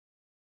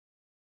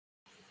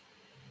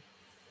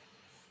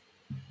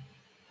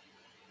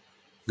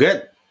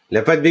Good.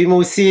 Le pot de bim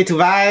aussi est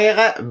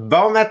ouvert.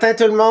 Bon matin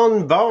tout le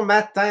monde, bon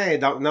matin.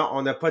 Donc non,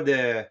 on n'a pas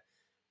de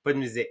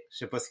musique. Je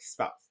sais pas ce qui se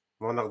passe.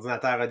 Mon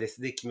ordinateur a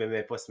décidé qu'il me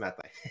met pas ce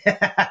matin.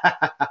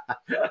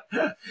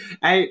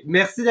 Hey,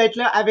 merci d'être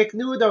là avec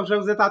nous. Donc,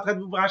 vous êtes en train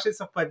de vous brancher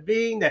sur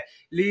Podbean.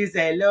 Lise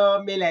est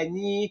là,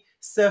 Mélanie,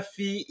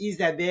 Sophie,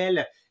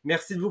 Isabelle.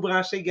 Merci de vous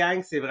brancher,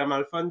 gang. C'est vraiment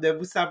le fun de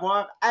vous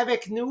savoir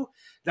avec nous.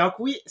 Donc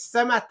oui,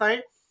 ce matin,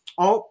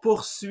 on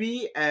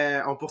poursuit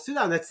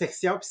dans notre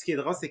section. Puis ce qui est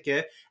drôle, c'est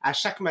que à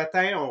chaque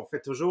matin, on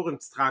fait toujours une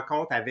petite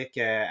rencontre avec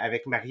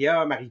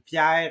Maria,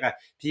 Marie-Pierre.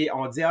 Puis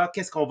on dit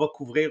qu'est-ce qu'on va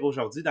couvrir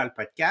aujourd'hui dans le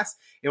podcast.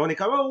 Et on est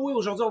comme oui,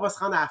 aujourd'hui on va se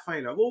rendre à la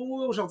fin là.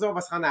 Oui, aujourd'hui on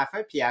va se rendre à la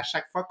fin. Puis à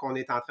chaque fois qu'on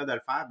est en train de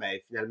le faire, ben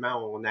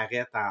finalement on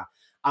arrête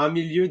en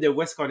milieu de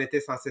où est-ce qu'on était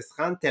censé se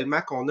rendre,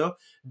 tellement qu'on a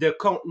de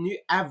contenu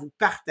à vous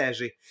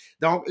partager.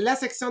 Donc, la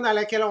section dans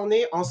laquelle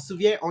on se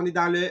souvient, on est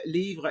dans le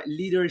livre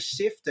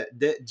Leadershift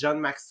de John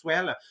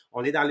Maxwell.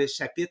 On est dans le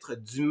chapitre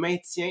du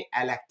maintien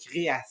à la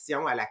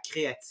création, à la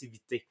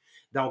créativité.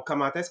 Donc,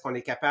 comment est-ce qu'on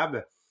est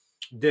capable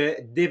de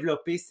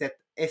développer cet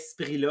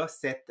esprit-là,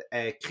 cette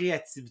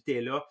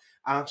créativité-là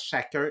en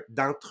chacun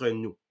d'entre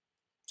nous.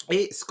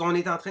 Et ce qu'on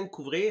est en train de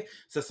couvrir,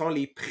 ce sont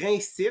les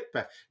principes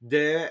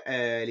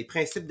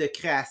de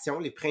création,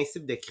 les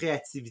principes de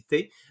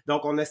créativité.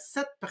 Donc, on a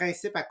 7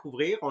 principes à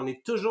couvrir. On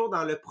est toujours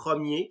dans le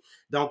premier.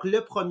 Donc,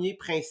 le premier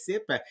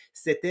principe,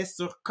 c'était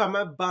sur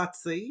comment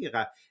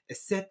bâtir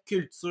cette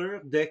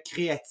culture de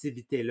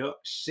créativité-là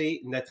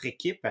chez notre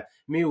équipe,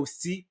 mais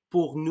aussi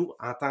pour nous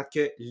en tant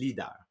que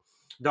leaders.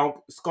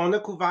 Donc, ce qu'on a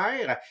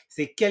couvert,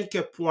 c'est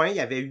quelques points. Il y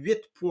avait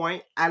 8 points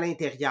à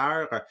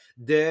l'intérieur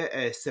de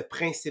ce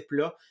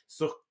principe-là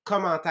sur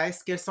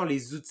quels sont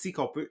les outils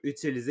qu'on peut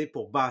utiliser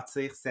pour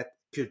bâtir cette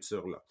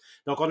culture-là.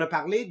 Donc, on a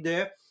parlé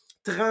de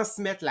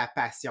transmettre la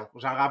passion.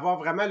 Genre avoir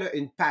vraiment là,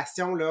 une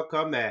passion là,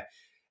 comme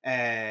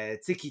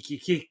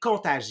qui est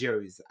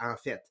contagieuse, en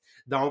fait.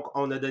 Donc,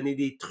 on a donné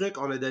des trucs,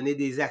 on a donné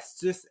des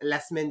astuces la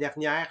semaine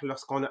dernière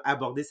lorsqu'on a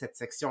abordé cette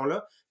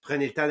section-là.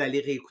 Prenez le temps d'aller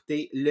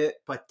réécouter le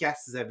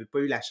podcast si vous n'avez pas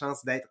eu la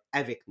chance d'être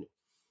avec nous.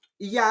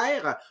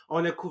 Hier,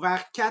 on a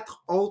couvert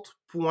 4 autres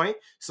points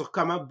sur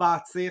comment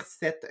bâtir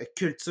cette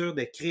culture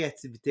de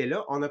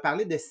créativité-là. On a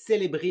parlé de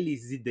célébrer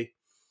les idées.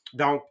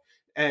 Donc,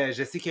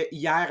 je sais que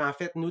hier, en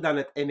fait, nous, dans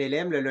notre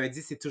MLM, le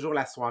lundi, c'est toujours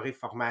la soirée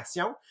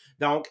formation.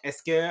 Donc,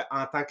 est-ce que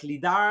en tant que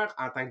leader,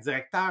 en tant que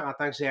directeur, en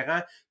tant que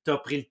gérant, tu as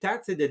pris le temps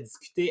de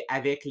discuter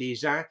avec les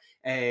gens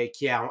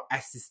qui ont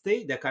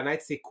assisté, de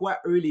connaître c'est quoi,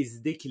 eux, les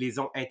idées qui les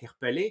ont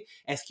interpellés?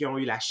 Est-ce qu'ils ont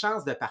eu la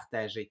chance de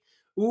partager?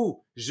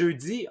 Ou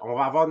jeudi, on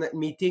va avoir notre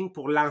meeting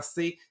pour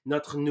lancer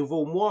notre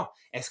nouveau mois.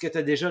 Est-ce que tu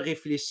as déjà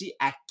réfléchi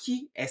à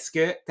qui est-ce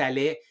que tu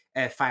allais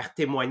faire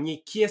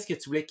témoigner? Qui est-ce que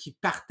tu voulais qui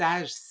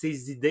partage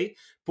ses idées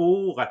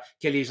pour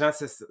que les gens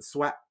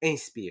soient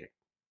inspirés?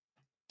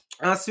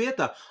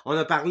 Ensuite, on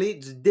a parlé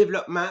du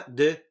développement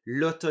de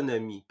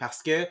l'autonomie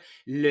parce que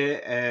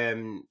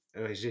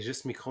j'ai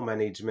juste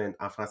micromanagement.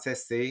 En français,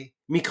 c'est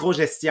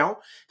microgestion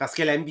parce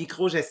que la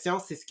microgestion,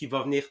 c'est ce qui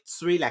va venir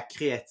tuer la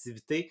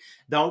créativité.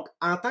 Donc,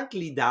 en tant que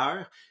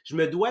leader, je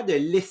me dois de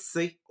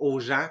laisser aux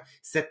gens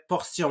cette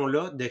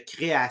portion-là de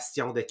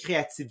création, de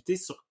créativité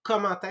sur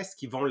comment est-ce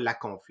qu'ils vont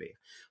l'accomplir.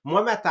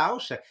 Moi, ma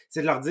tâche,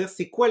 c'est de leur dire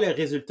c'est quoi le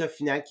résultat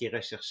final qui est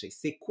recherché,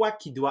 c'est quoi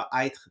qui doit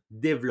être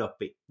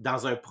développé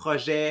dans un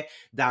projet,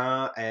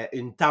 dans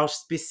une tâche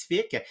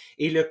spécifique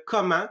et le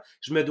comment,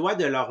 je me dois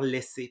de leur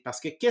laisser parce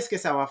que qu'est-ce que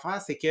ça va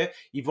faire, c'est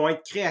qu'ils vont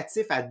être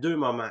créatifs à 2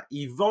 moments.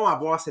 Ils vont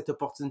avoir cette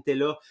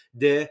opportunité-là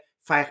de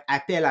faire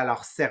appel à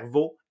leur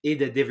cerveau et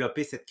de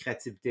développer cette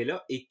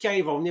créativité-là. Et quand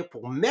ils vont venir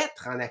pour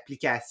mettre en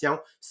application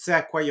ce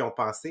à quoi ils ont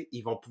pensé,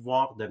 ils vont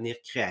pouvoir devenir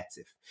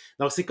créatifs.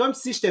 Donc, c'est comme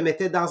si je te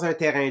mettais dans un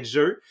terrain de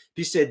jeu,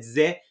 puis je te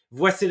disais,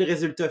 voici le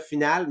résultat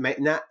final,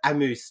 maintenant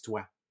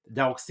amuse-toi.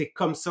 Donc, c'est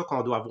comme ça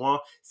qu'on doit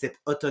voir cette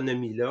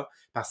autonomie-là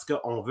parce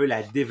qu'on veut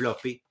la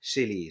développer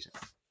chez les gens.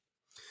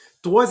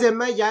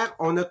 Troisièmement, hier,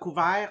 on a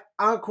couvert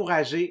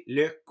encourager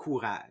le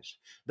courage.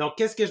 Donc,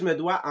 qu'est-ce que je me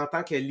dois en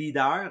tant que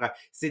leader?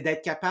 C'est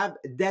d'être capable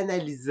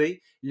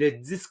d'analyser le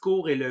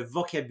discours et le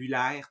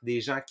vocabulaire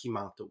des gens qui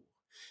m'entourent.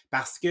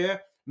 Parce que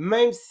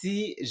même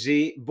si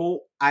j'ai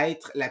beau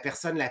être la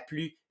personne la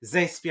plus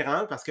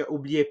inspirante, parce que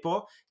n'oubliez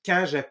pas,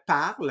 quand je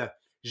parle,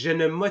 je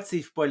ne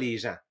motive pas les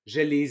gens, je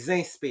les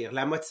inspire.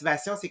 La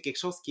motivation, c'est quelque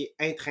chose qui est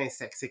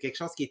intrinsèque, c'est quelque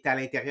chose qui est à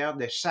l'intérieur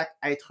de chaque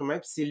être humain,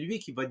 puis c'est lui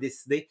qui va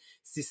décider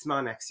s'il se met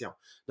en action.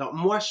 Donc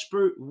moi, je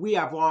peux, oui,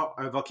 avoir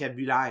un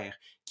vocabulaire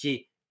qui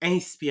est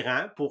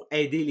inspirant pour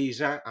aider les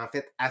gens, en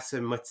fait, à se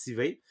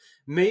motiver,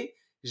 mais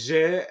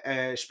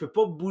je peux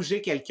pas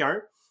bouger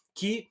quelqu'un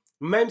qui,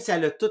 même si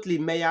elle a toutes les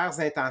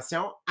meilleures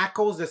intentions, à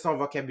cause de son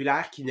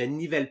vocabulaire qui ne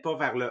nivelle pas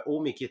vers le haut,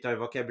 mais qui est un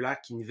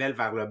vocabulaire qui nivelle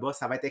vers le bas,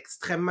 ça va être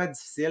extrêmement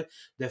difficile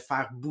de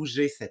faire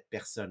bouger cette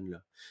personne-là.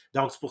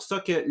 Donc, c'est pour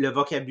ça que le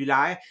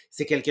vocabulaire,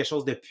 c'est quelque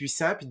chose de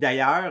puissant. Puis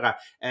d'ailleurs,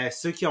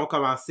 ceux qui ont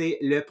commencé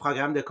le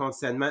programme de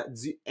conditionnement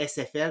du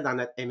SFL dans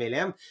notre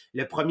MLM,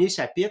 le premier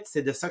chapitre,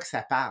 c'est de ça que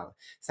ça parle.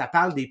 Ça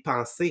parle des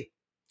pensées.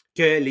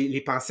 que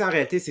les pensées, en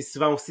réalité, c'est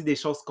souvent aussi des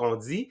choses qu'on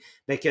dit,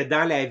 mais que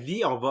dans la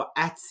vie, on va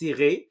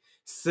attirer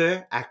ce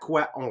à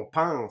quoi on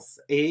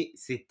pense. Et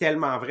c'est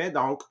tellement vrai.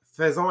 Donc,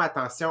 faisons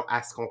attention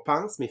à ce qu'on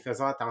pense, mais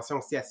faisons attention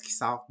aussi à ce qui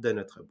sort de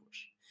notre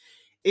bouche.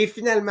 Et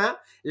finalement,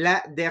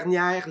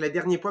 le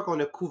dernier point qu'on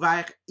a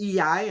couvert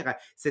hier,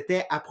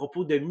 c'était à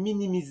propos de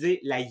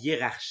minimiser la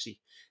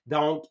hiérarchie.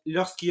 Donc,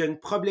 lorsqu'il y a une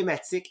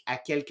problématique à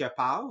quelque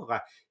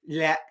part,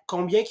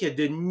 combien il y a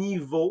de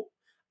niveaux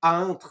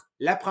entre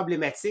la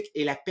problématique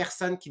et la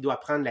personne qui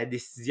doit prendre la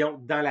décision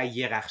dans la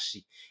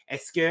hiérarchie.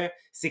 Est-ce que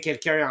c'est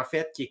quelqu'un, en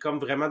fait, qui est comme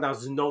vraiment dans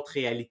une autre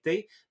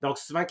réalité? Donc,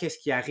 souvent, qu'est-ce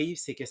qui arrive?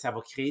 C'est que ça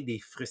va créer des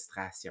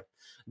frustrations.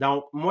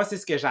 Donc, moi, c'est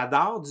ce que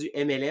j'adore du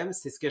MLM,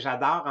 c'est ce que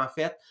j'adore, en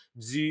fait,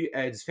 du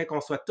fait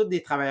qu'on soit tous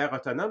des travailleurs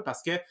autonomes,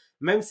 parce que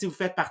même si vous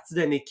faites partie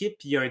d'une équipe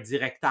puis il y a un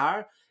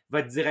directeur,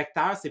 votre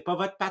directeur, c'est pas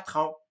votre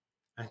patron.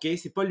 OK?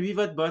 C'est pas lui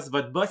votre boss.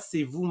 Votre boss,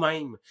 c'est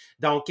vous-même.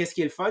 Donc, qu'est-ce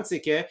qui est le fun?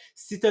 C'est que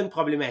si tu as une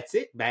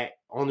problématique, ben,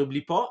 on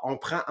n'oublie pas, on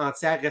prend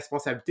entière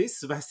responsabilité.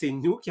 Souvent, c'est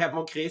nous qui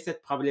avons créé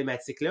cette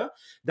problématique-là.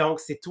 Donc,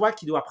 c'est toi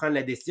qui dois prendre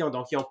la décision.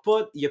 Donc, il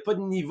n'y a pas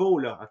de niveau,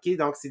 là. OK?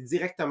 Donc, c'est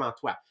directement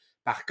toi.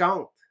 Par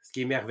contre, ce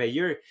qui est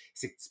merveilleux,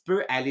 c'est que tu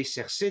peux aller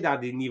chercher dans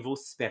des niveaux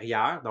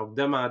supérieurs, donc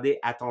demander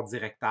à ton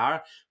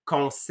directeur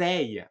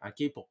conseil,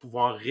 OK, pour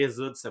pouvoir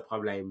résoudre ce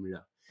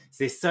problème-là.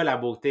 C'est ça la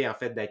beauté, en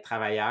fait, d'être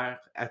travailleur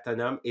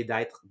autonome et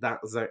d'être dans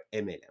un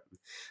MLM.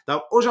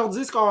 Donc,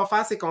 aujourd'hui, ce qu'on va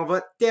faire, c'est qu'on va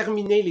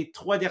terminer les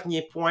 3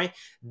 derniers points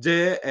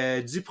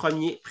du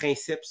premier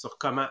principe sur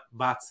comment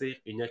bâtir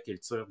une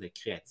culture de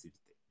créativité.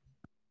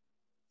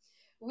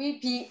 Oui,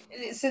 puis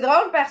c'est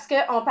drôle parce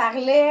qu'on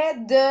parlait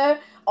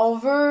on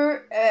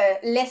veut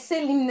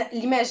laisser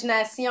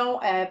l'imagination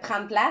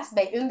prendre place.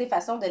 Ben, une des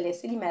façons de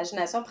laisser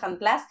l'imagination prendre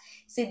place,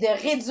 c'est de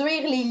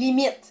réduire les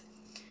limites,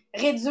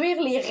 réduire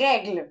les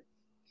règles.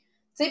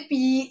 Tu sais,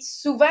 puis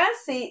souvent,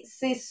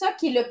 c'est ça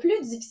qui est le plus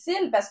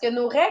difficile parce que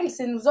nos règles,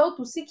 c'est nous autres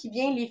aussi qui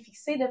viennent les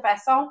fixer de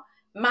façon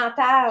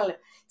mentale.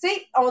 Tu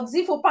sais, on dit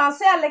qu'il faut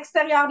penser à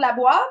l'extérieur de la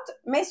boîte,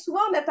 mais souvent,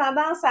 on a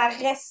tendance à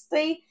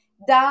rester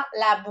dans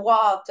la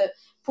boîte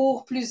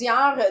pour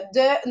plusieurs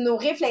de nos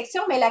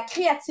réflexions, mais la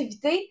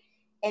créativité,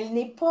 elle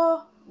n'est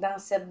pas dans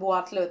cette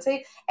boîte-là. Tu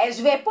sais,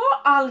 je vais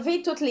pas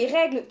enlever toutes les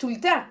règles tout le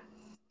temps.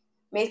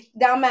 Mais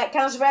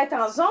quand je vais être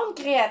en zone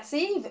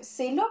créative,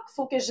 c'est là qu'il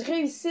faut que je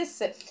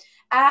réussisse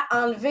à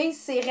enlever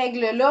ces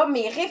règles-là,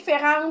 mes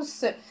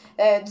références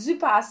du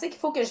passé qu'il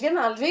faut que je vienne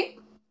enlever.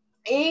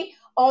 Et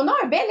on a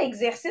un bel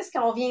exercice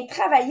quand on vient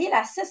travailler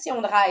la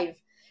session de rêve.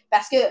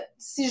 Parce que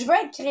si je veux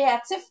être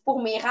créatif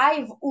pour mes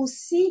rêves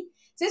aussi,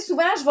 tu sais,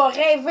 souvent, je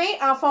vais rêver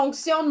en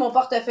fonction de mon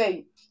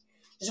portefeuille.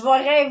 Je vais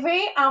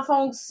rêver en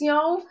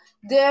fonction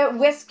de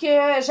où est-ce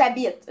que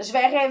j'habite. Je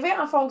vais rêver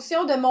en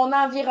fonction de mon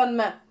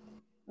environnement.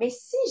 Mais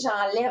si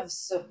j'enlève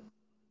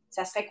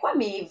ça serait quoi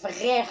mes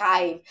vrais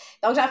rêves?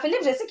 Donc,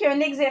 Jean-Philippe, je sais qu'il y a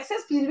un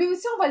exercice, puis lui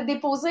aussi, on va le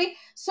déposer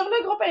sur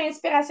le groupe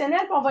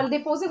inspirationnel, puis on va le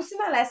déposer aussi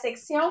dans la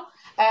section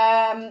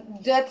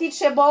de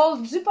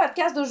Teachable du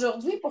podcast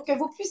d'aujourd'hui pour que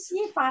vous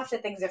puissiez faire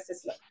cet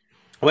exercice-là.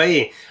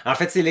 Oui, en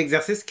fait, c'est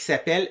l'exercice qui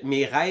s'appelle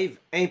Mes rêves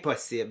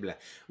impossibles.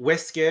 Où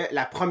est-ce que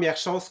la première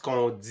chose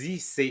qu'on dit,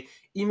 c'est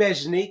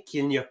imaginer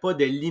qu'il n'y a pas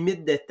de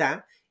limite de temps,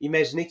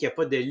 imaginer qu'il n'y a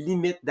pas de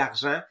limite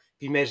d'argent,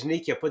 puis imaginer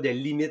qu'il n'y a pas de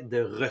limite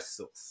de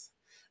ressources.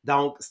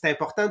 Donc, c'est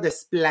important de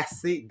se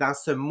placer dans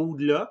ce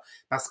mood-là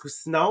parce que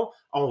sinon,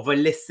 on va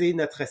laisser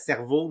notre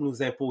cerveau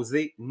nous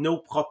imposer nos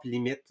propres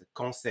limites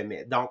qu'on se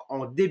met. Donc,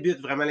 on débute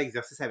vraiment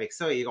l'exercice avec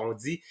ça et on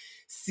dit,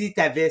 si tu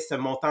avais ce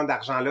montant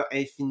d'argent-là,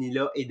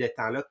 infini-là et de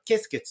temps-là,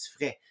 qu'est-ce que tu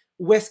ferais?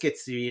 Où est-ce que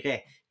tu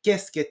irais?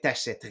 Qu'est-ce que tu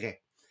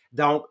achèterais?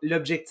 Donc,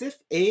 l'objectif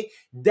est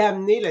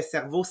d'amener le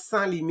cerveau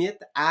sans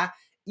limite à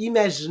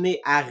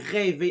imaginer, à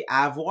rêver,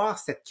 à avoir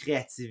cette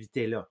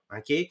créativité-là,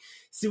 OK?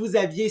 Si vous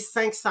aviez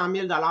 500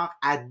 000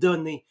 à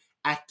donner,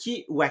 à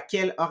qui ou à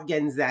quelle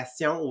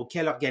organisation ou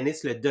quel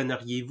organisme le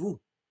donneriez-vous?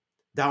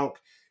 Donc,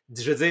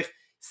 je veux dire,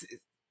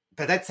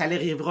 peut-être que ça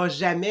n'arrivera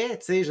jamais,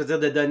 tu sais, je veux dire,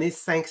 de donner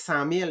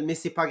 500 000, mais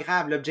c'est pas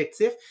grave.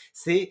 L'objectif,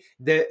 c'est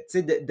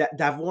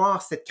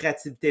d'avoir cette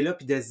créativité-là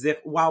puis de se dire,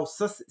 waouh,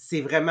 ça,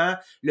 c'est vraiment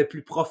le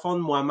plus profond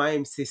de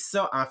moi-même. C'est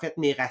ça, en fait,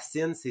 mes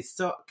racines. C'est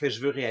ça que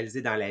je veux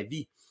réaliser dans la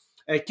vie.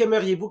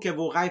 Qu'aimeriez-vous que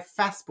vos rêves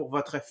fassent pour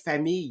votre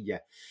famille?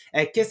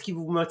 Qu'est-ce qui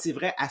vous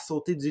motiverait à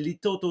sauter du lit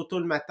tôt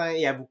le matin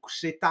et à vous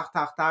coucher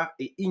tard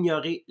et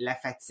ignorer la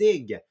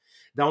fatigue?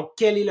 Donc,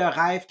 quel est le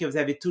rêve que vous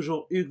avez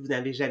toujours eu que vous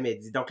n'avez jamais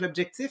dit? Donc,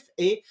 l'objectif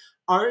est,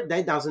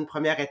 d'être dans une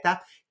première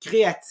étape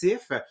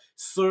créatif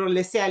sur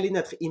laisser aller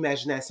notre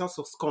imagination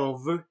sur ce qu'on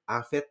veut,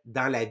 en fait,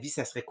 dans la vie.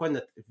 Ça serait quoi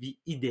notre vie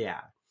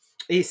idéale?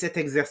 Et cet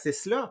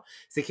exercice-là,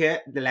 c'est que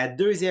la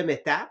deuxième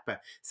étape,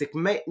 c'est que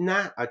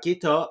maintenant, OK,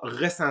 tu as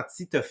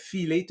ressenti, tu as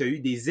filé, tu as eu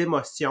des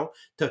émotions,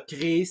 tu as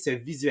créé ce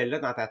visuel-là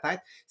dans ta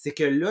tête, c'est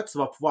que là, tu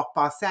vas pouvoir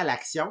passer à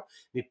l'action,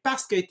 mais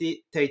parce que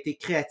tu as été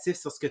créatif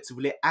sur ce que tu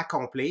voulais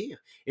accomplir,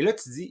 et là,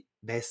 tu dis,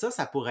 ben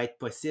ça pourrait être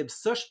possible,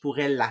 ça, je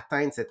pourrais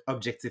l'atteindre, cet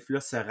objectif-là,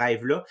 ce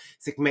rêve-là,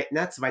 c'est que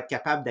maintenant, tu vas être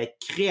capable d'être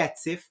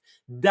créatif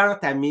dans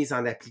ta mise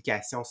en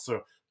application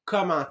sur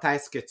comment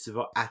est-ce que tu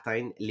vas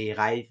atteindre les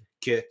rêves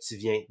que tu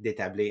viens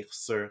d'établir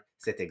sur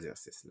cet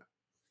exercice-là.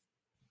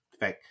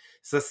 Fait que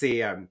ça,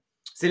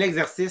 c'est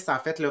l'exercice, en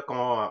fait, là,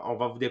 qu'on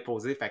va vous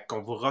déposer, fait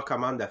qu'on vous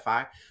recommande de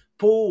faire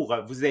pour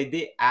vous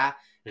aider à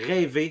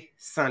rêver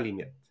sans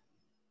limite.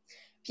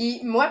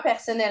 Puis moi,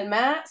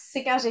 personnellement,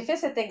 c'est quand j'ai fait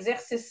cet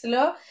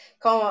exercice-là,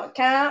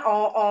 quand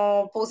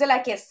on posait la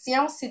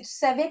question, si tu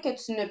savais que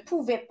tu ne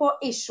pouvais pas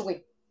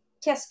échouer,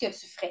 qu'est-ce que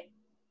tu ferais?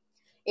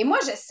 Et moi,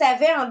 je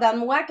savais en dedans de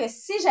moi que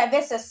si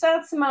j'avais ce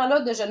sentiment-là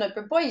de je ne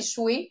peux pas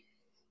échouer,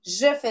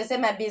 je faisais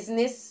ma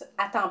business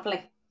à temps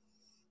plein.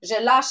 Je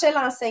lâchais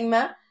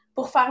l'enseignement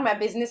pour faire ma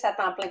business à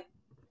temps plein.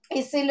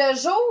 Et c'est le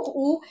jour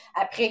où,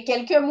 après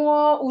quelques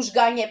mois, où je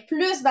gagnais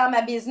plus dans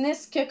ma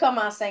business que comme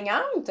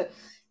enseignante,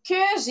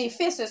 que j'ai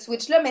fait ce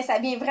switch-là, mais ça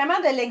vient vraiment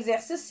de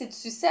l'exercice si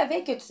tu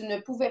savais que tu ne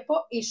pouvais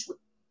pas échouer.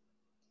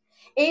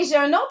 Et j'ai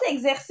un autre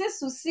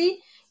exercice aussi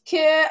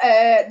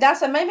que dans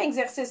ce même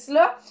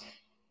exercice-là,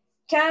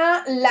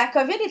 quand la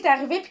COVID est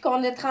arrivée puis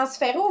qu'on est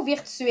transféré au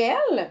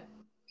virtuel,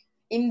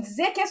 il me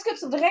disait, qu'est-ce que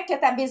tu voudrais que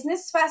ta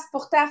business fasse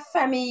pour ta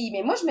famille?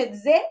 Mais moi, je me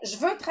disais, je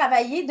veux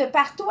travailler de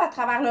partout à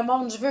travers le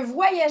monde. Je veux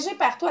voyager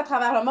partout à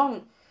travers le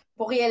monde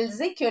pour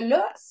réaliser que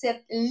là,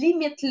 cette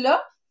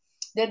limite-là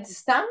de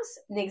distance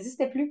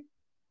n'existait plus.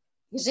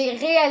 J'ai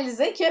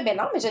réalisé que, ben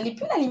non, mais je n'ai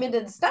plus la limite de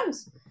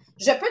distance.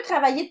 Je peux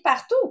travailler de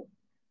partout.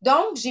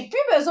 Donc, j'ai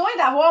plus besoin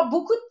d'avoir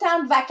beaucoup de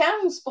temps de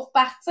vacances pour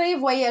partir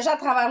voyager à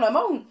travers le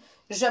monde.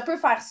 Je peux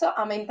faire ça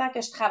en même temps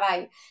que je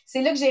travaille.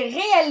 C'est là que j'ai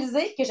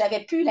réalisé que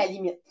j'avais plus la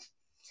limite.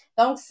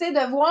 Donc, c'est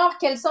de voir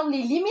quelles sont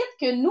les limites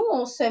que nous,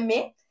 on se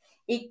met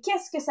et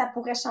qu'est-ce que ça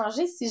pourrait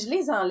changer si je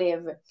les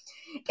enlève.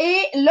 Et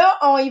là,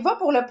 on y va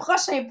pour le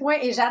prochain point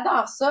et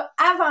j'adore ça,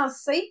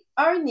 avancer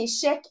un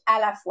échec à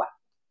la fois.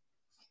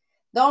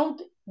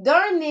 Donc,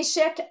 d'un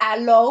échec à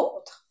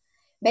l'autre,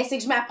 ben, c'est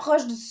que je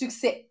m'approche du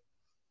succès.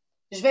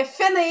 Je vais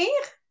finir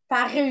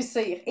par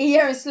réussir. Et il y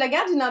a un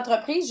slogan d'une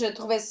entreprise, je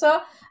trouvais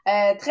ça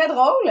très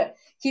drôle,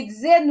 qui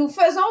disait « Nous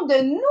faisons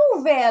de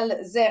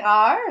nouvelles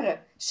erreurs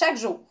chaque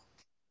jour. »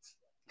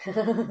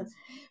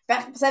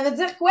 Ça veut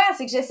dire quoi?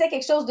 C'est que j'essaie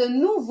quelque chose de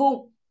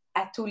nouveau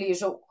à tous les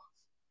jours.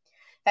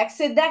 Fait que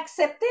c'est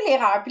d'accepter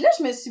l'erreur. Puis là,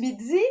 je me suis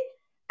dit,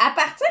 à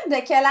partir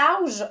de quel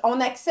âge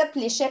on accepte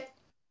l'échec?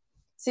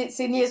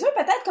 C'est niaiseux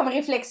peut-être comme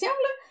réflexion,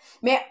 là,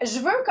 mais je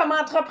veux comme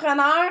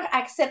entrepreneur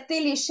accepter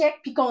l'échec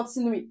puis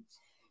continuer.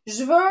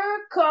 Je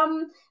veux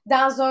comme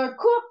dans un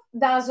couple,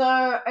 dans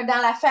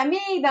la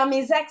famille, dans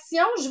mes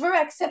actions, je veux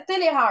accepter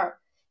l'erreur.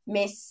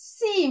 Mais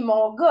si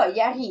mon gars y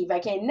arrive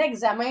avec un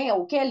examen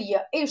auquel il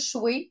a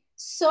échoué,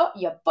 ça,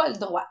 il n'a pas le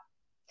droit.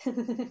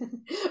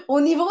 Au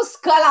niveau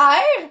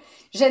scolaire,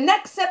 je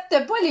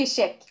n'accepte pas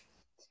l'échec.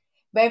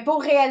 Ben,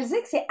 pour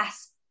réaliser que c'est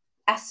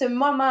à ce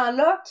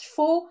moment-là qu'il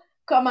faut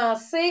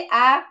commencer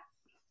à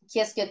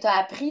qu'est-ce que tu as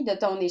appris de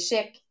ton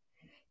échec?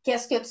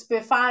 Qu'est-ce que tu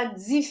peux faire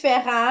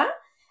différent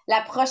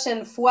la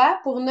prochaine fois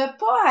pour ne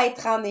pas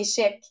être en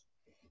échec?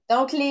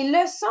 Donc, les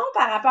leçons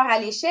par rapport à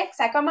l'échec,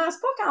 ça commence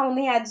pas quand on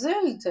est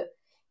adulte.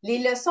 Les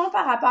leçons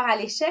par rapport à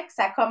l'échec,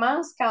 ça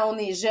commence quand on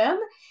est jeune.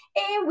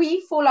 Et oui,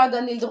 il faut leur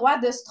donner le droit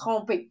de se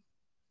tromper.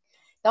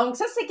 Donc,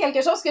 ça, c'est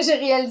quelque chose que j'ai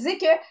réalisé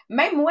que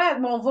même moi,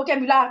 mon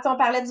vocabulaire, on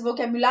parlait du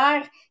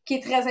vocabulaire qui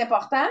est très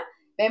important,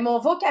 mais mon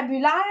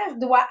vocabulaire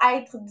doit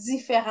être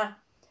différent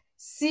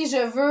si je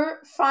veux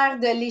faire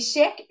de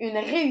l'échec une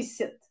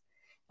réussite.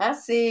 Hein,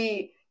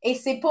 et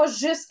c'est pas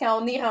juste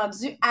quand on est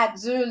rendu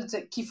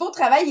adulte qu'il faut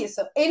travailler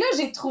ça. Et là,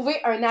 j'ai trouvé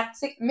un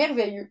article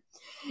merveilleux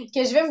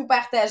que je vais vous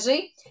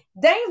partager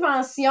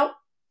d'inventions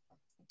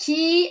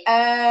qui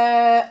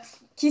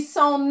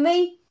sont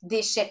nées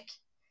d'échecs.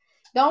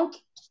 Donc,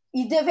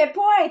 ils ne devaient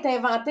pas être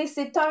inventés.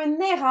 C'est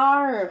une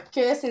erreur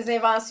que ces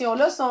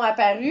inventions-là sont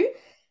apparues,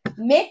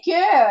 mais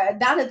que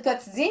dans notre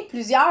quotidien,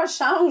 plusieurs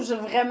changent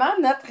vraiment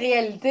notre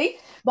réalité.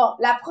 Bon,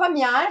 la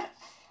première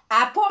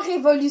n'a pas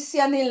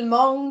révolutionné le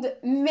monde,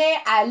 mais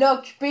elle a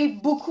occupé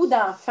beaucoup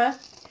d'enfants.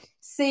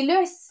 C'est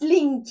le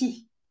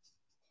slinky.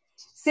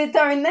 C'est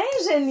un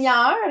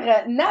ingénieur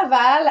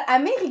naval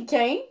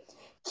américain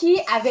qui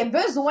avait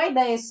besoin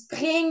d'un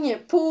spring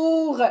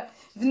pour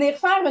venir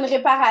faire une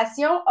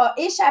réparation, a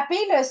échappé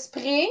le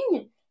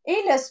spring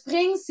et le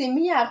spring s'est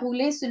mis à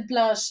rouler sur le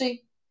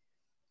plancher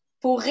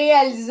pour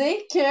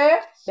réaliser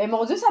que, ben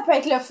mon Dieu, ça peut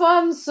être le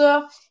fun,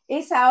 ça.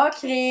 Et ça a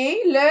créé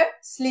le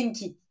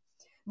slinky.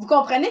 Vous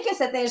comprenez que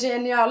cet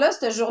ingénieur-là,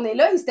 cette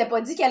journée-là, il s'était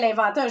pas dit qu'elle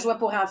inventait un jouet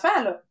pour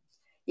enfants, là.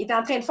 Il est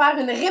en train de faire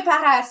une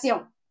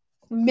réparation.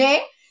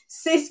 Mais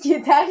c'est ce qui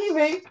est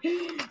arrivé.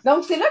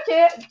 Donc, c'est là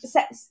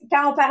que,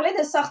 quand on parlait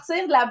de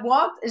sortir de la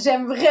boîte,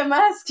 j'aime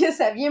vraiment ce que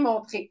ça vient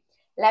montrer.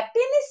 La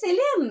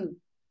pénicilline.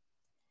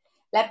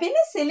 La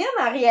pénicilline,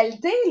 en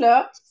réalité,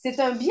 là, c'est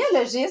un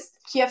biologiste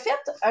qui a fait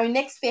une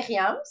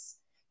expérience,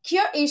 qui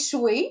a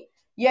échoué.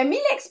 Il a mis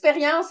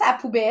l'expérience à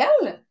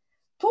poubelle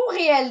pour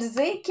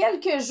réaliser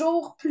quelques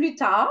jours plus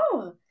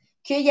tard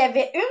qu'il y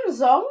avait une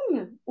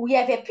zone où il n'y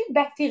avait plus de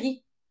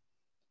bactéries.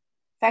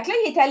 Fait que là,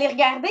 il est allé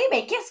regarder,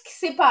 ben, qu'est-ce qui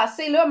s'est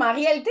passé là? Mais en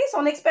réalité,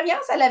 son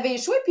expérience, elle avait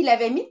échoué puis il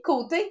l'avait mis de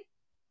côté.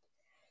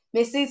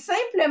 Mais c'est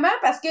simplement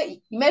parce que,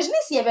 imaginez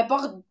s'il n'avait pas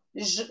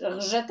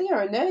jeté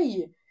un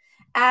œil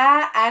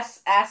à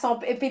son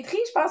pétri,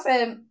 je pense,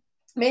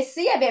 mais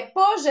s'il n'avait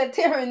pas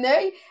jeté un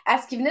œil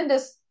à ce qui venait de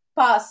se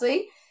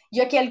passer il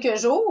y a quelques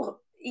jours,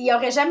 il n'y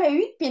aurait jamais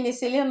eu de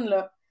pénicilline,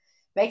 là.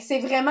 Fait que c'est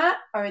vraiment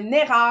une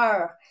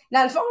erreur.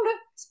 Dans le fond, là,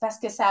 c'est parce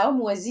que ça a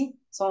moisi.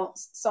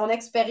 Son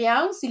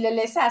expérience, il l'a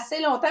laissé assez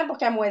longtemps pour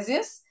qu'elle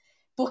moisisse,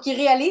 pour qu'il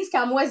réalise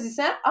qu'en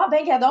moisissant, ah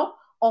ben, gadon,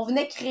 on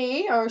venait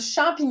créer un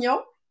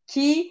champignon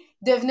qui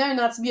devenait un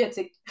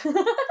antibiotique.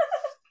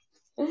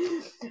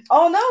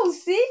 On a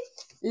aussi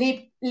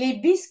les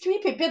biscuits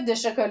pépites de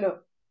chocolat.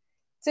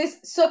 Tu sais,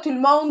 ça, tout le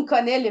monde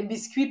connaît le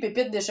biscuit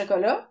pépite de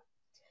chocolat.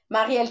 Mais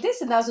en réalité,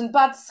 c'est dans une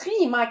pâtisserie,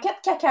 il manquait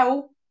de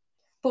cacao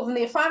pour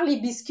venir faire les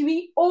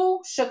biscuits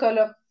au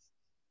chocolat.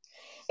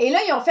 Et là,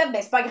 ils ont fait,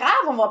 ben c'est pas grave,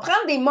 on va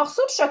prendre des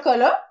morceaux de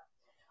chocolat,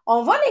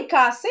 on va les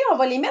casser, on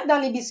va les mettre dans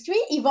les biscuits,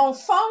 ils vont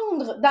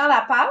fondre dans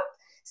la pâte,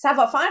 ça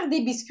va faire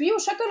des biscuits au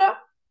chocolat.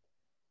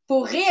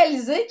 Pour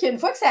réaliser qu'une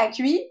fois que ça a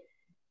cuit,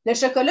 le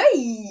chocolat,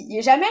 il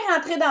est jamais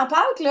rentré dans la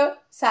pâte, là.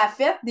 Ça a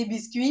fait des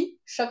biscuits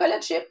chocolat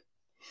chip.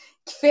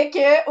 Qui fait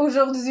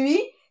qu'aujourd'hui,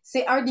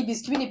 c'est un des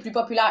biscuits les plus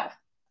populaires.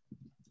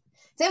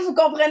 Tu sais, vous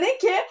comprenez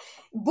que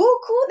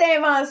beaucoup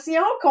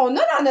d'inventions qu'on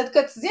a dans notre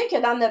quotidien que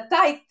dans notre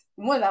tête.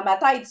 Moi, dans ma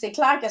tête, c'est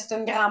clair que c'est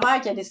une grand-mère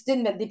qui a décidé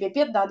de mettre des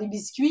pépites dans des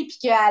biscuits puis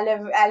qu'elle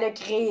a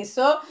créé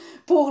ça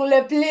pour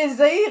le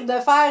plaisir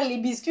de faire les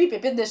biscuits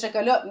pépites de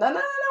chocolat. Non, non,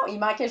 non, non, il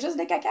manquait juste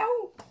de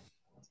cacao.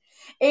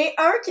 Et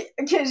un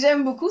que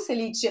j'aime beaucoup, c'est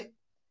les chips.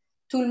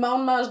 Tout le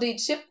monde mange des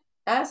chips.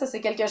 Hein? Ça,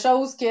 c'est quelque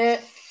chose que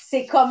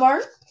c'est commun.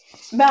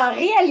 Mais en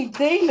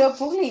réalité, là,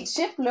 pour les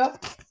chips, là,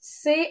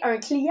 c'est un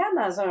client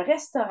dans un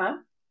restaurant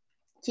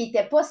qui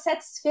n'était pas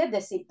satisfait de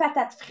ses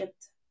patates frites.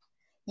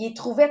 Il les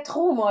trouvait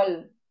trop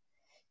molles.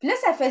 Puis là,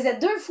 ça faisait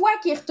 2 fois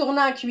qu'il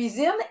retournait en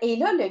cuisine et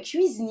là, le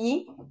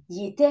cuisinier,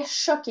 il était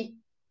choqué.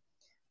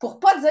 Pour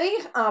pas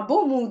dire en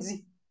beau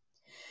maudit.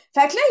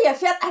 Fait que là, il a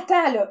fait,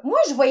 attends là, moi,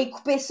 je vais y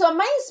couper ça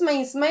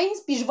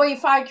mince, puis je vais y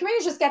faire cuire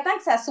jusqu'à temps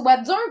que ça soit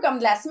dur comme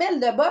de la semelle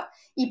de botte.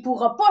 Il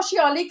pourra pas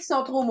chialer qu'ils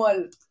sont trop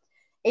molles.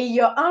 Et il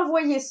a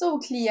envoyé ça au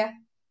client.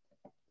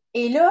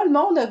 Et là, le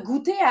monde a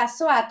goûté à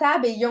ça à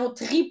table et ils ont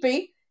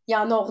tripé. Ils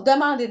en ont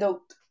redemandé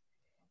d'autres.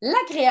 La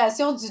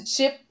création du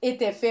chip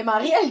était faite. Mais en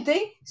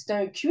réalité, c'est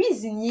un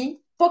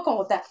cuisinier pas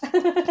content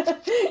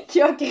qui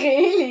a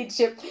créé les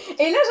chips.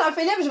 Et là,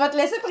 Jean-Philippe, je vais te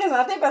laisser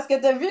présenter parce que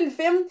tu as vu le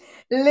film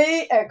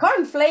les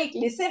cornflakes,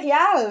 les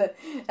céréales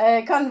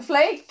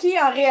cornflakes qui,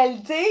 en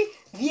réalité,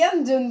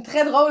 viennent d'une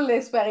très drôle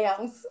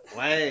expérience.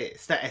 Ouais,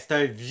 c'est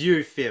un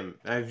vieux film.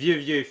 Un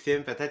vieux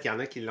film. Peut-être qu'il y en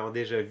a qui l'ont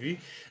déjà vu.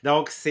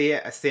 Donc,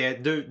 c'est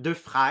deux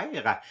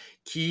frères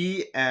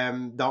qui,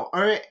 dont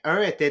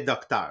un était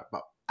docteur. Bon,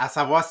 à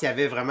savoir s'il y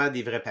avait vraiment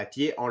des vrais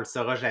papiers, on le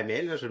saura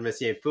jamais. Là, je ne me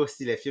souviens pas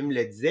si le film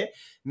le disait.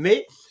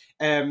 Mais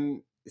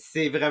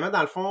c'est vraiment,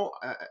 dans le fond,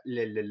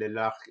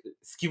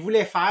 ce qu'ils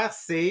voulaient faire,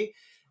 c'est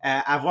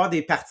avoir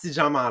des parties de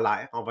jambes en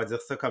l'air, on va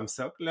dire ça comme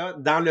ça, là,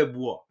 dans le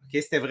bois.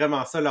 Okay? C'était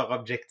vraiment ça leur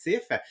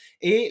objectif.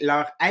 Et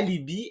leur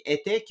alibi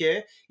était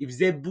qu'ils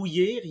faisaient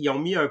bouillir, ils ont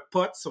mis un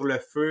pot sur le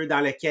feu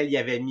dans lequel ils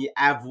avaient mis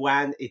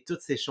avoine et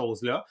toutes ces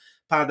choses-là.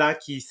 Pendant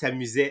qu'ils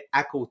s'amusaient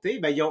à côté,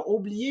 ben, ils ont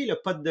oublié le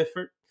pot de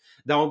feu.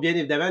 Donc, bien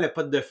évidemment, le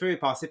pot de feu est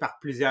passé par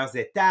plusieurs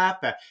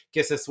étapes,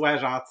 que ce soit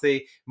genre, tu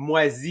sais,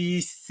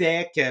 moisi,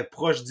 sec,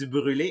 proche du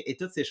brûlé et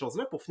toutes ces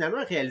choses-là pour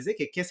finalement réaliser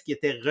que qu'est-ce qui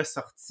était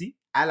ressorti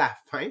à la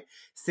fin,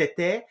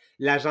 c'était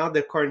la genre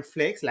de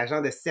cornflakes, la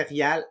genre de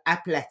céréales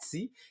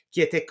aplaties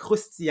qui était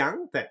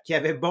croustillante, qui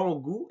avait bon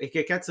goût et que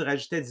quand tu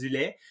rajoutais du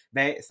lait,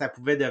 ben, ça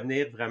pouvait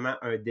devenir vraiment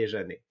un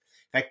déjeuner.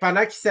 Fait que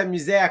pendant qu'ils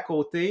s'amusaient à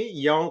côté,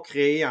 ils ont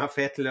créé en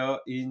fait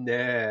là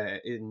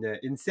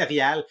une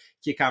céréale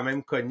qui est quand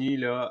même connue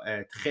là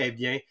très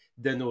bien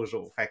de nos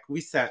jours. Fait que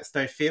oui, c'est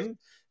un film.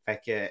 Fait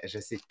que je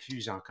sais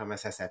plus genre comment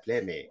ça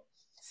s'appelait, mais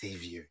c'est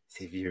vieux,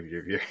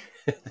 vieux.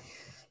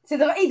 C'est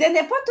drôle. Il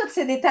donnait pas tous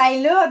ces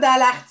détails-là dans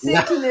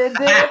l'article de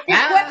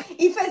pourquoi.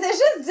 Il faisait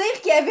juste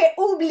dire qu'il avait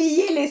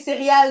oublié les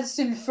céréales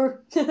sur le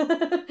feu.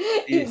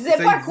 Il disait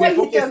pas à quoi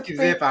il était occupé.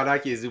 Qu'est-ce pendant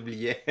qu'ils les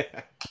oubliaient.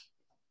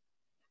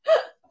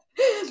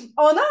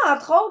 On a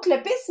entre autres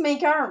le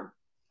pacemaker.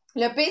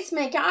 Le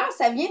pacemaker,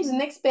 ça vient d'une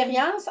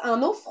expérience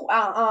en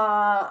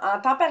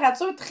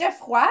température très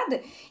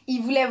froide.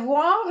 Il voulait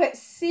voir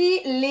si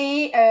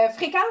les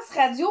fréquences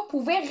radio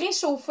pouvaient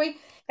réchauffer.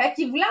 Fait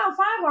qu'il voulait en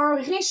faire un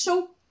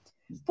réchaud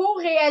pour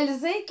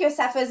réaliser que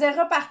ça faisait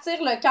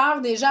repartir le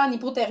cœur des gens en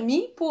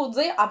hypothermie pour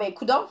dire, ah ben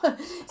coudonc,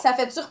 ça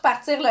fait-tu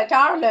repartir le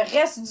cœur le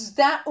reste du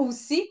temps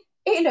aussi?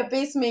 Et le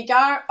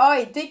pacemaker a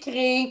été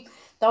créé.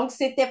 Donc,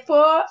 c'était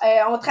pas...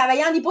 on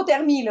travaillait en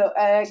hypothermie là,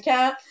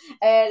 quand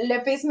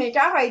le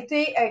pacemaker a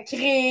été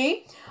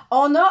créé.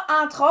 On a,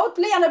 entre autres,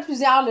 puis là, il y en a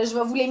plusieurs, là, je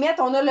vais vous les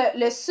mettre. On a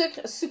le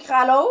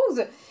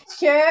sucralose,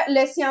 que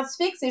le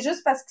scientifique, c'est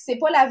juste parce qu'il s'est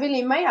pas lavé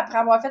les mains après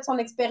avoir fait son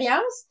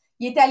expérience.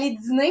 Il est allé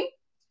dîner,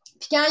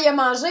 puis quand il a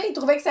mangé, il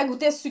trouvait que ça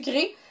goûtait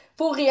sucré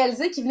pour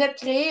réaliser qu'il venait de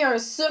créer un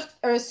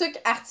sucre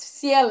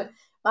artificiel.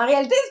 En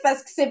réalité, c'est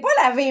parce qu'il s'est pas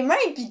lavé les mains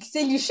puis qu'il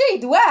s'est liché les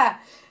doigts.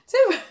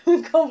 sais,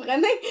 vous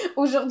comprenez?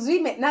 Aujourd'hui,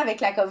 maintenant, avec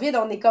la COVID,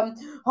 on est comme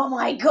 « Oh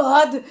my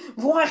God!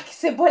 Voir qu'il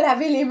sait pas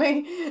laver les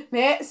mains! »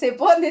 Mais c'est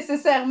pas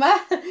nécessairement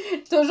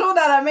toujours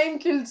dans la même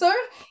culture.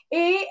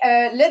 Et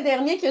le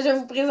dernier que je vais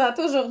vous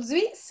présenter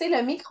aujourd'hui, c'est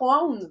le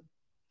micro-ondes.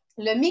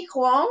 Le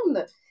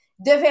micro-ondes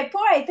devait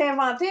pas être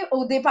inventé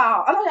au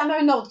départ. Ah non, il y en a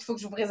un autre qu'il faut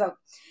que je vous présente.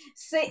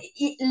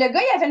 Le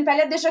gars, il avait une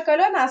palette de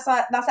chocolat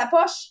dans sa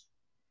poche.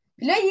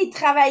 Puis là, il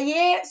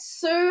travaillait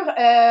sur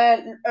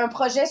un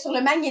projet sur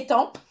le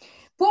magnéton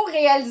pour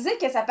réaliser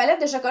que sa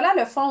palette de chocolat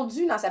a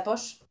fondu dans sa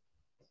poche.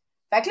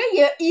 Fait que là,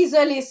 il a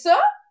isolé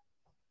ça,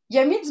 il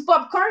a mis du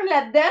popcorn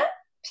là-dedans,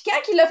 puis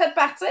quand il l'a fait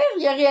partir,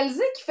 il a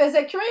réalisé qu'il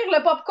faisait cuire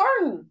le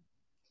popcorn.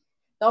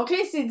 Donc là,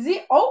 il s'est dit,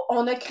 oh,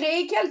 on a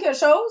créé quelque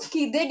chose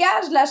qui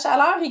dégage de la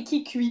chaleur et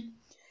qui cuit.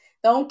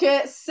 Donc,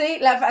 c'est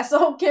la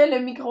façon que le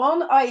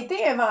micro-ondes a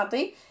été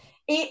inventé.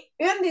 Et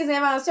une des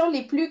inventions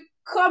les plus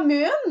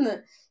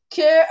communes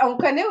qu'on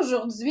connaît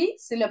aujourd'hui,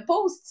 c'est le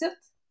post-it,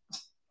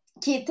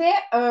 qui était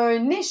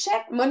un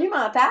échec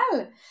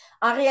monumental.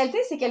 En réalité,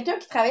 c'est quelqu'un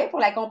qui travaillait pour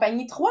la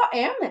compagnie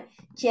 3M,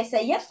 qui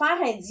essayait de faire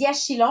un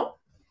diachylon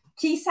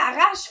qui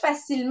s'arrache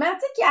facilement. Tu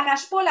sais, qui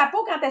arrache pas la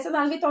peau quand tu essaies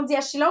d'enlever ton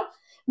diachylon.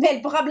 Mais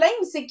le problème,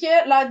 c'est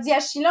que leur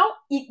diachylon,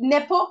 il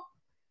tenait pas.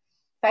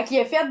 Fait qu'il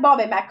a fait, bon,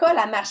 ben ma colle,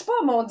 elle marche pas.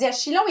 Mon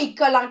diachylon, il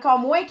colle encore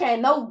moins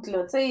qu'un autre,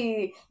 là. Tu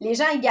sais, les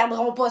gens, ils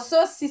garderont pas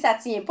ça si ça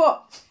tient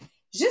pas.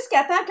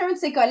 Jusqu'à temps qu'un de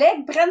ses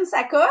collègues prenne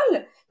sa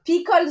colle, puis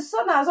il colle ça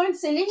dans un de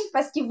ses livres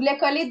parce qu'il voulait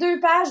coller 2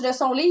 pages de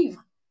son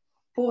livre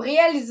pour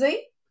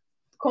réaliser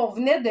qu'on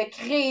venait de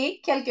créer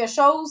quelque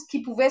chose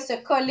qui pouvait se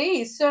coller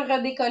et se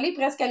redécoller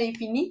presque à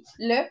l'infini,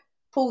 le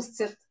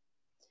post-it.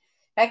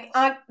 Fait que,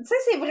 tu sais,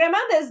 c'est vraiment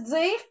de se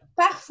dire,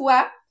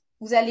 parfois,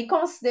 vous allez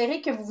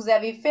considérer que vous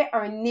avez fait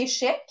un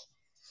échec,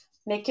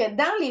 mais que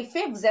dans les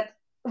faits,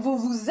 vous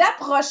vous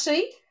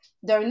approchez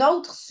d'un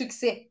autre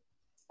succès.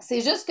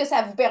 C'est juste que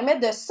ça vous permet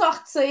de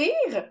sortir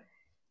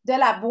de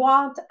la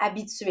boîte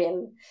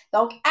habituelle.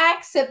 Donc,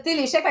 accepter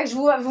l'échec. Fait que je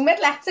vous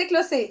mettre l'article,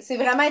 là, c'est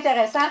vraiment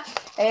intéressant.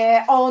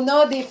 On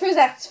a des feux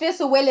d'artifice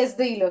au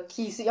LSD là,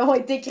 qui ont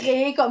été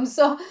créés comme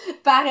ça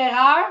par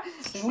erreur.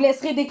 Je vous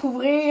laisserai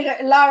découvrir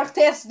leur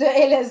test de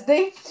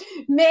LSD.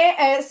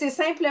 Mais c'est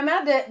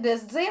simplement de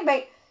se dire,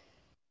 ben,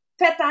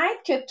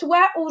 peut-être que toi,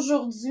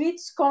 aujourd'hui,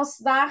 tu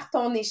considères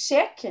ton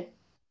échec,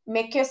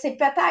 mais que c'est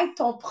peut-être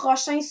ton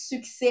prochain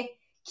succès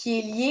qui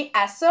est lié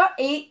à ça.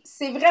 Et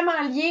c'est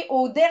vraiment lié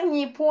au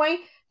dernier point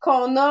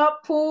qu'on a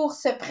pour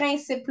ce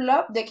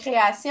principe-là de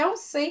création,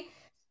 c'est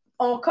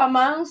on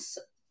commence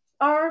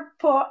un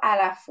pas à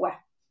la fois.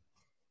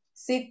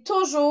 C'est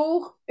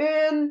toujours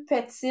une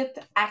petite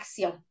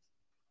action.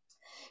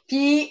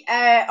 Puis,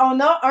 on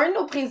a un de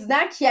nos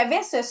présidents qui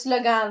avait ce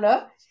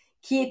slogan-là,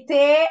 qui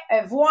était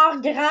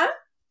voir grand,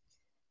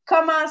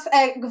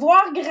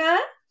 voir grand,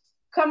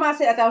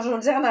 commencer. Attends, je vais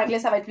le dire en anglais,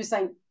 ça va être plus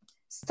simple.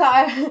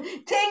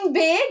 Think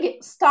big,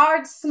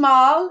 start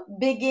small,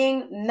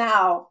 begin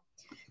now.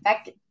 Fait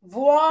que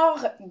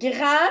voir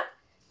grand,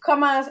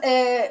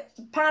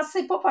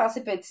 penser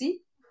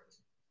petit.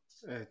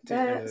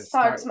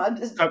 Start small.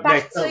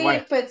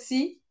 Partir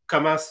petit.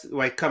 Commence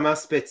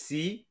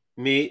petit,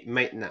 mais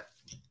maintenant.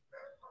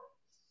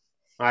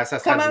 Ouais, ça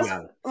se traduit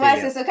mal. Ouais,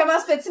 c'est ça.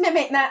 Commence petit, mais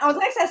maintenant. On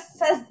dirait que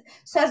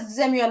ça se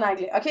disait mieux en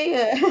anglais, OK?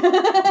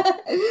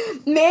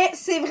 Mais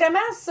c'est vraiment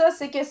ça,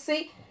 c'est que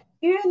c'est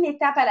une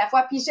étape à la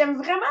fois. Puis j'aime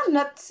vraiment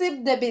notre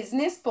type de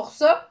business pour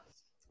ça,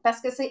 parce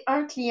que c'est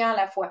un client à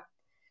la fois,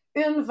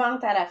 une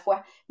vente à la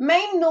fois.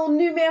 Même nos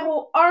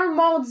numéros 1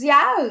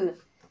 mondial,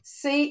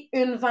 c'est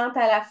une vente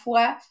à la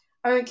fois,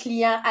 un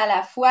client à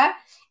la fois.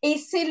 Et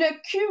c'est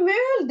le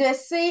cumul de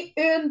ces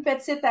une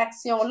petite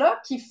action-là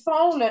qui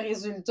font le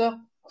résultat.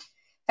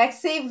 Fait que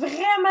c'est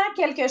vraiment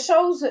quelque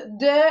chose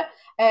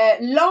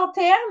de long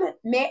terme,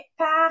 mais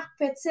par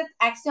petite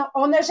action.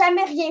 On n'a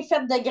jamais rien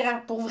fait de grand,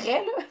 pour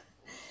vrai, là.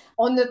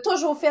 On a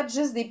toujours fait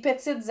juste des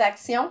petites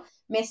actions,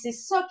 mais c'est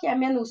ça qui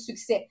amène au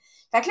succès.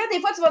 Fait que là, des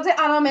fois, tu vas dire,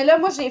 ah non, mais là,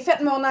 moi, j'ai fait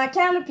mon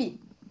encan, là,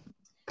 puis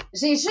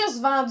j'ai juste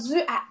vendu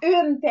à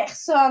une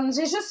personne.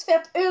 J'ai juste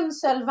fait une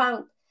seule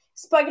vente.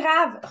 C'est pas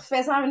grave,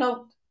 refais-en une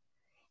autre.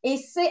 Et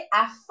c'est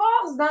à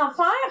force d'en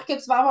faire que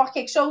tu vas avoir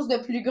quelque chose de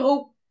plus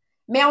gros.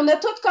 Mais on a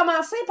tout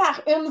commencé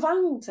par une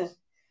vente.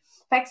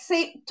 Fait que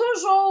c'est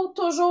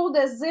toujours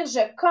de se dire,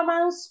 je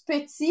commence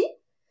petit.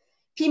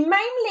 Puis même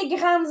les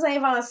grandes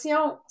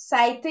inventions, ça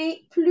a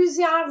été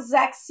plusieurs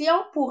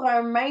actions pour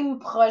un même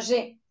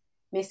projet.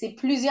 Mais c'est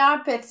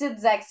plusieurs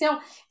petites actions.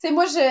 Tu sais,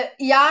 moi,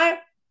 hier,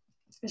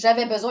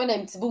 j'avais besoin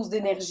d'un petit boost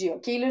d'énergie,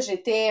 OK? Là,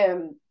 j'étais,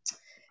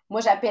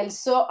 moi, j'appelle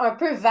ça un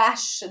peu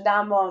vache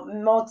dans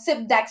mon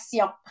type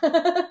d'action.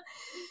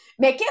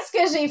 Mais qu'est-ce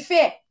que j'ai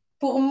fait?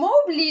 Pour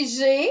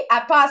m'obliger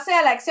à passer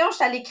à l'action, je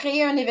suis allée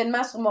créer un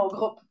événement sur mon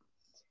groupe.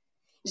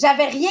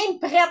 J'avais rien de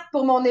prête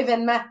pour mon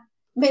événement,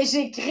 mais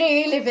j'ai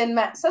créé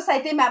l'événement. Ça a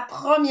été ma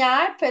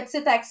première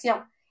petite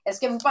action.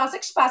 Est-ce que vous pensez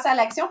que je suis passée à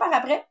l'action par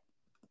après?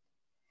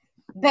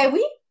 Ben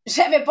oui,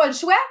 J'avais pas le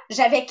choix.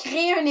 J'avais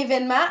créé un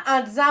événement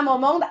en disant à mon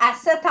monde, à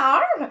 7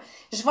 heures,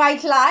 je vais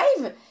être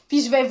live,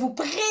 puis je vais vous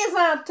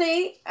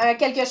présenter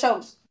quelque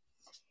chose.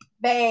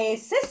 Ben,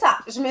 c'est ça.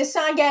 Je me suis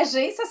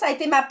engagée. Ça a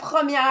été ma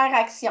première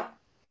action.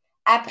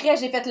 Après,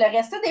 j'ai fait le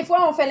reste. Des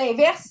fois, on fait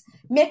l'inverse,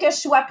 mais que je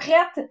sois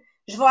prête,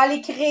 je vais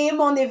aller créer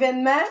mon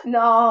événement.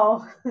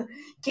 Non.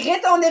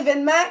 Crée ton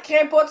événement,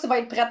 crée pas que tu vas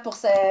être prête pour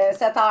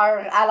cette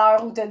heure, à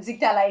l'heure où tu as dit que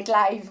tu allais être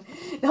live.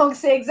 Donc,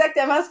 c'est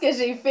exactement ce que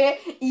j'ai fait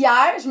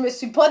hier. Je me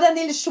suis pas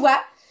donné le choix.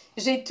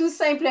 J'ai tout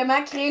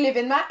simplement créé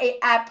l'événement et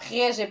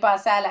après, j'ai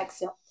passé à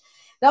l'action.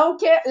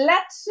 Donc,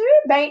 là-dessus,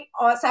 ben,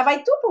 ça va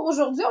être tout pour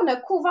aujourd'hui. On a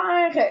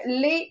couvert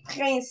les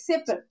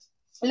principes,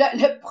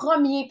 le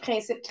premier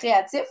principe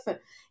créatif.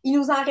 Il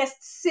nous en reste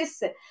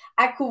 6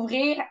 à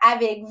couvrir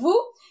avec vous.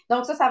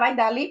 Donc, ça va être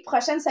dans les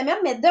prochaines semaines.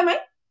 Mais demain,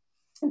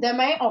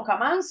 on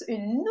commence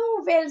une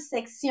nouvelle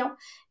section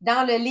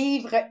dans le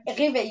livre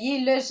Réveiller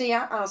le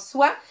géant en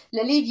soi.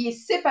 Le livre il est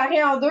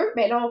séparé en deux,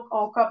 mais là,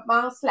 on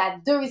commence la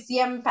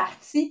deuxième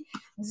partie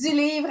du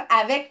livre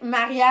avec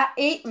Maria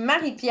et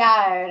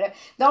Marie-Pierre.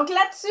 Donc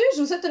là-dessus, je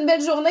vous souhaite une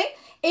belle journée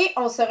et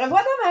on se revoit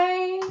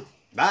demain.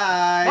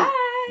 Bye! Bye!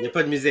 Il n'y a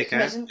pas de musique, hein?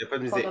 J'imagine Il n'y a pas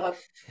de qu'on musique. n'aura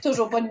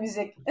toujours pas de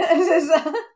musique. C'est ça.